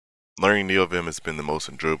Learning Neovim has been the most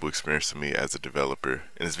enjoyable experience to me as a developer.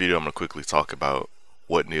 In this video, I'm going to quickly talk about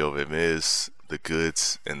what Neovim is, the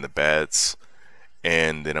goods and the bads,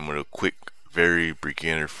 and then I'm going to quick, very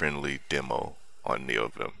beginner-friendly demo on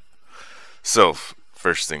Neovim. So,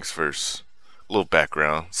 first things first, a little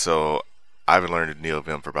background. So, I've been learning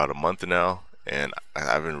Neovim for about a month now, and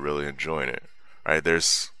I've been really enjoying it. Right,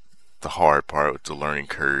 there's the hard part with the learning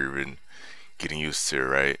curve and getting used to it,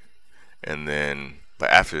 right? And then, but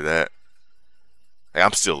after that, like,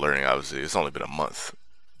 I'm still learning. Obviously, it's only been a month,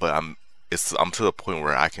 but I'm to the point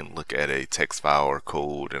where I can look at a text file or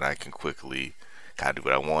code and I can quickly kind of do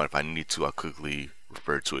what I want. If I need to, I'll quickly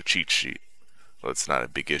refer to a cheat sheet, so it's not a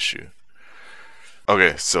big issue.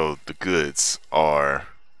 Okay, so the goods are,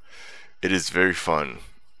 it is very fun.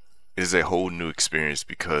 It is a whole new experience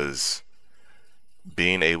because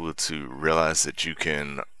being able to realize that you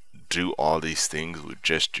can do all these things with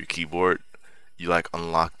just your keyboard, you like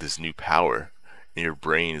unlock this new power and your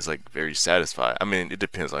brain is like very satisfied. I mean, it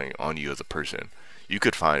depends on you as a person. You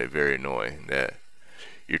could find it very annoying that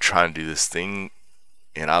you're trying to do this thing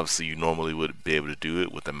and obviously you normally would be able to do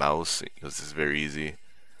it with the mouse because it's very easy.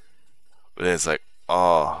 But then it's like,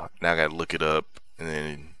 oh, now I gotta look it up, and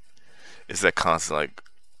then it's that constant like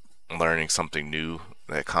learning something new,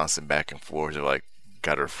 that constant back and forth of like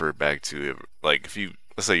gotta refer back to it. Like if you,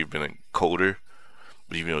 let's say you've been a coder,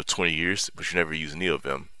 but you've been 20 years, but you never use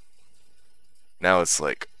Neovim. Now it's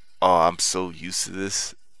like, oh, I'm so used to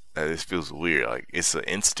this that this feels weird. Like it's an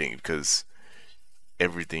instinct because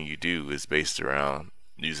everything you do is based around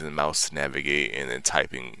using the mouse to navigate and then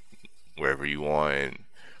typing wherever you want and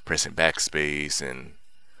pressing backspace and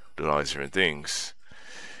doing all these different things.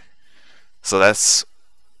 So that's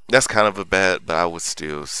kind of a bad, but I would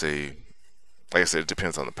still say, like I said, it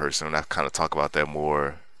depends on the person, and I kind of talk about that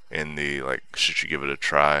more in the like should you give it a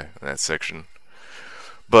try in that section.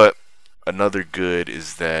 But another good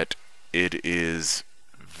is that it is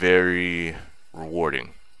very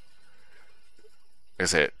rewarding. Like I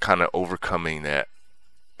said, kind of overcoming that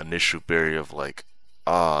initial barrier of like,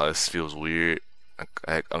 ah, this feels weird,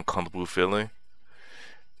 uncomfortable feeling.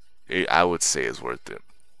 I would say is worth it.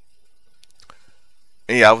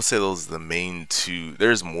 And yeah, I would say those are the main two.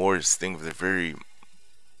 There's more things that are very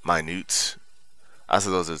minute. I say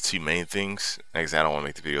those are the two main things. Like I said, I don't want to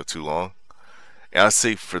make the video too long. And I'd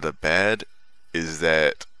say for the bad is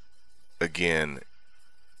that, again,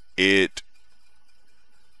 it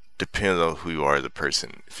depends on who you are as a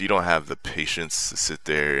person. If you don't have the patience to sit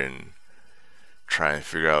there and try and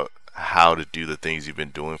figure out how to do the things you've been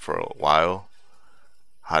doing for a while,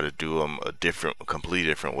 how to do them a completely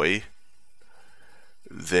different way,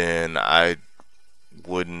 then I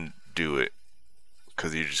wouldn't do it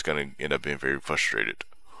because you're just going to end up being very frustrated.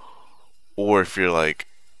 Or if you're like,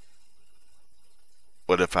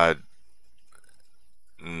 what if I'm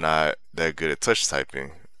not that good at touch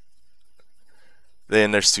typing?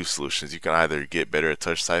 Then there's two solutions. You can either get better at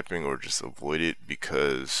touch typing or just avoid it,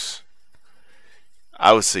 because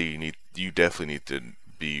I would say you definitely need to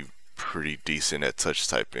be pretty decent at touch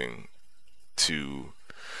typing to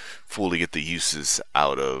fully get the uses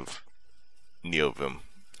out of Neovim.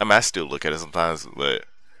 I mean, I still look at it sometimes, but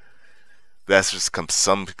that's just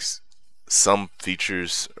some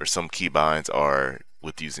features or some keybinds are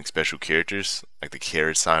with using special characters, like the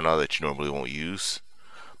caret sign all that you normally won't use.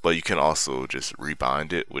 But you can also just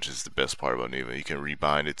rebind it, which is the best part about Neovim. You can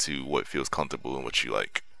rebind it to what feels comfortable and what you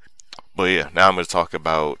like. But yeah, now I'm going to talk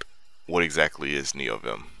about what exactly is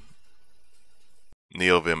Neovim.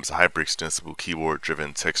 Neovim is a hyper-extensible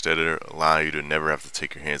keyboard-driven text editor, allowing you to never have to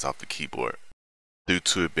take your hands off the keyboard. Due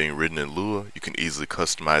to it being written in Lua, you can easily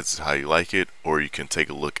customize it how you like it, or you can take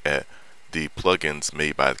a look at the plugins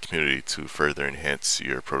made by the community to further enhance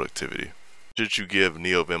your productivity. Should you give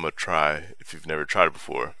Neovim a try if you've never tried it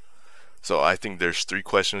before? So I think there's 3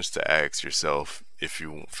 questions to ask yourself if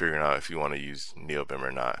you're figuring out if you want to use Neovim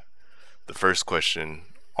or not. The first question,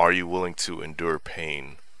 are you willing to endure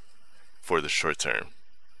pain for the short term?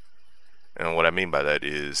 And what I mean by that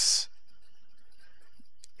is,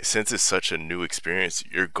 since it's such a new experience,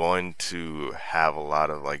 you're going to have a lot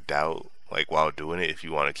of like doubt, like while doing it, if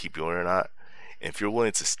you want to keep doing it or not. And if you're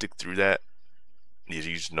willing to stick through that, you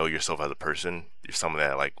just know yourself as a person. You're someone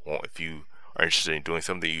that like, if you are interested in doing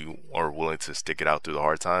something, you are willing to stick it out through the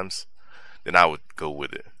hard times, then I would go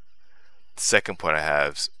with it. The second point I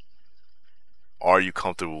have is, are you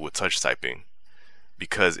comfortable with touch typing?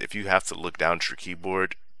 Because if you have to look down at your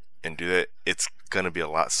keyboard and do that, it's gonna be a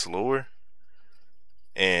lot slower,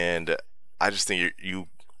 and I just think you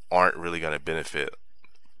aren't really gonna benefit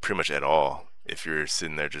pretty much at all if you're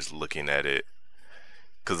sitting there just looking at it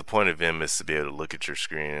because the point of Vim is to be able to look at your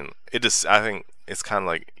screen. I think it's kind of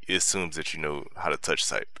like it assumes that you know how to touch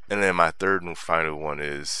type. And then my third and final one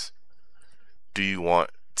is, do you want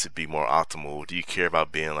to be more optimal? Do you care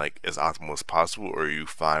about being like as optimal as possible, or are you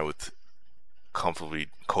fine with comfortably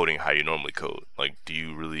coding how you normally code? Like, do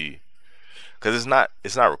you really? Because it's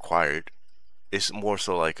not required. It's more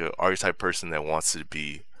so like are you the type of person that wants to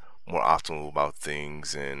be more optimal about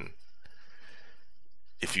things, and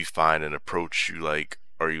if you find an approach you like,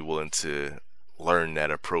 are you willing to learn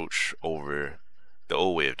that approach over the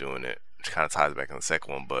old way of doing it? Which kind of ties back in the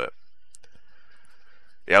second one, but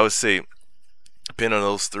yeah, I would say depending on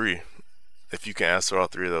those three, if you can answer all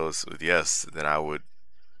three of those with yes, then I would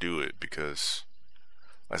do it, because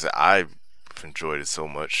like I said, I've enjoyed it so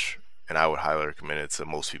much and I would highly recommend it to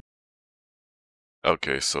most people.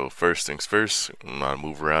 Okay, so first things first, I'm gonna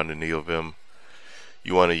move around in Neovim.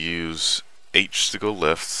 You want to use H to go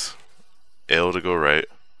left, L to go right,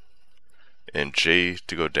 and J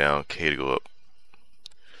to go down, K to go up.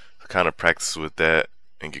 So kind of practice with that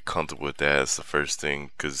and get comfortable with that. That's the first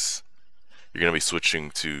thing, because you're going to be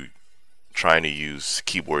switching to trying to use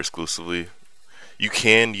keyboard exclusively. You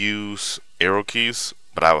can use arrow keys,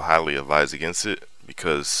 but I would highly advise against it,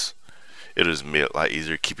 because it is a lot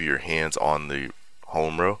easier keeping your hands on the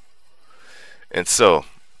home row. And so,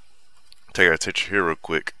 take our attention here real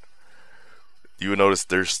quick. You will notice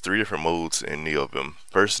there's three different modes in Neovim.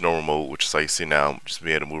 First, normal mode, which is like you see now, just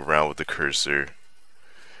being able to move around with the cursor.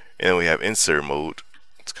 And then we have insert mode,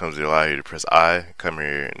 which comes to allow you to press I, come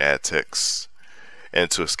here and add text. And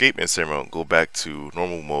to escape insert mode, go back to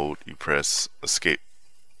normal mode, you press escape.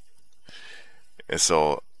 And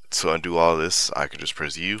so to undo all this, I can just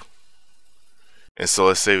press U. And so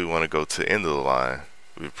let's say we want to go to the end of the line,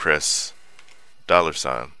 we press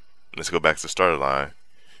 $sign. Let's go back to the start of the line,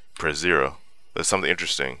 press 0. That's something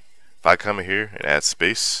interesting. If I come in here and add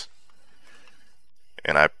space,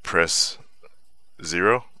 and I press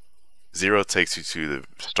 0, 0 takes you to the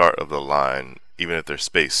start of the line, even if there's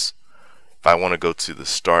space. If I want to go to the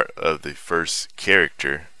start of the first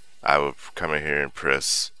character, I would come in here and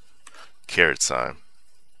press $sign.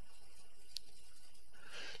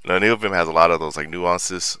 Now, Neovim has a lot of those like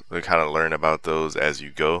nuances. We kind of learn about those as you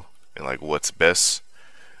go and like what's best.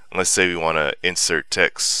 And let's say we want to insert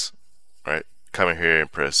text, right? Come in here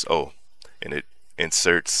and press O, and it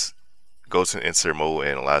inserts, goes to insert mode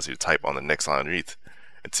and allows you to type on the next line underneath.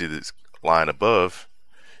 And to this line above,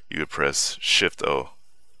 you would press Shift O.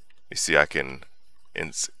 You see, I can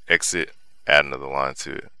exit, add another line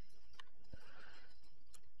to it.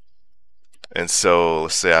 And so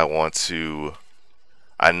let's say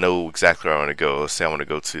I know exactly where I want to go. Let's say I want to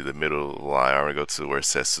go to the middle of the line. I want to go to where it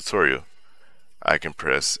says tutorial. I can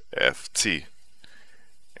press FT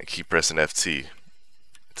and keep pressing FT.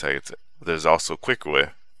 There's also a quicker way.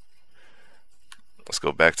 Let's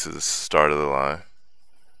go back to the start of the line.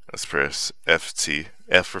 Let's press FT,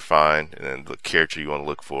 F for find, and then the character you want to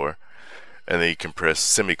look for. And then you can press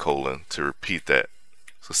semicolon to repeat that.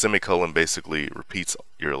 So semicolon basically repeats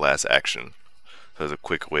your last action. So there's a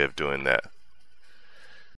quick way of doing that.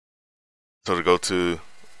 So to go to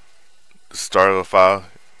the start of a file,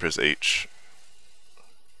 press H,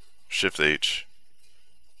 Shift H,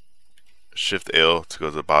 Shift L to go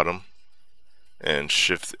to the bottom, and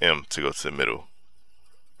Shift M to go to the middle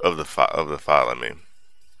of the file. I mean,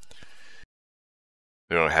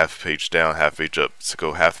 you know, half page down, half page up. To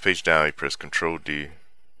go half page down, you press Control D.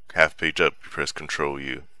 Half page up, you press Control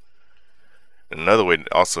U. Another way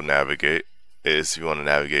to also navigate is if you want to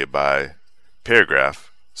navigate by paragraph.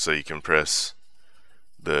 So you can press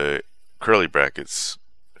the curly brackets,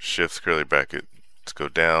 Shift curly bracket to go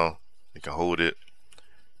down. You can hold it,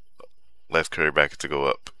 left curly bracket to go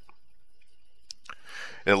up.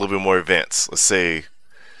 And a little bit more advanced. Let's say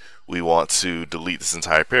we want to delete this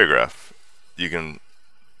entire paragraph. You can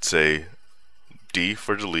say D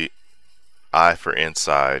for delete, I for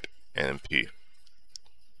inside, and P.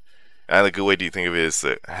 And a good way to think of it is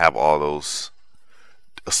to have all those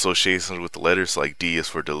associations with the letters. Like D is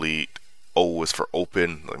for delete, O is for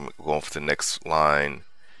open, like going for the next line,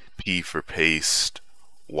 P for paste,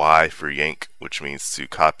 Y for yank, which means to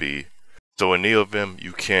copy. So in Neovim,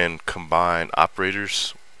 you can combine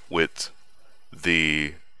operators with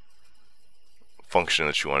the function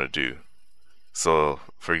that you want to do. So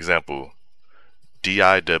for example,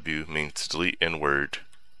 DIW means to delete in Word,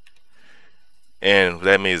 and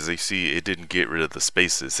that means you see it didn't get rid of the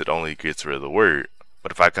spaces, it only gets rid of the word.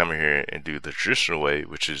 But if I come in here and do the traditional way,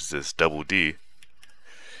 which is this double D,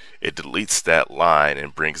 it deletes that line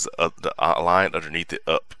and brings up the line underneath it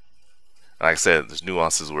up. And like I said, there's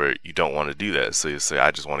nuances where you don't want to do that. So you say, I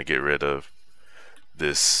just want to get rid of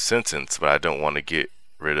this sentence, but I don't want to get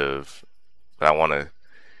rid of, but I want to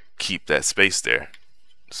keep that space there.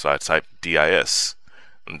 So I type dis,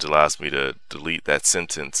 and it allows me to delete that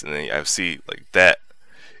sentence, and then I see like that,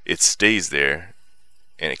 it stays there,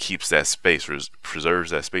 and it keeps that space,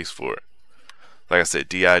 preserves that space for it. Like I said,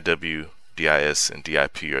 diw, dis, and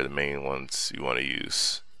dip are the main ones you want to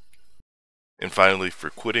use. And finally, for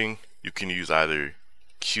quitting, you can use either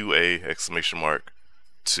QA exclamation mark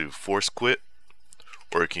to force quit,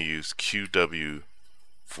 or you can use QW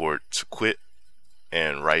for to quit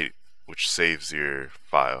and write, which saves your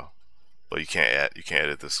file. But you can't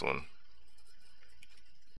edit this one.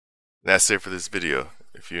 That's it for this video.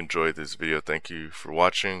 If you enjoyed this video, thank you for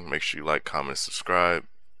watching. Make sure you like, comment, subscribe.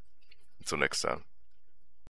 Until next time.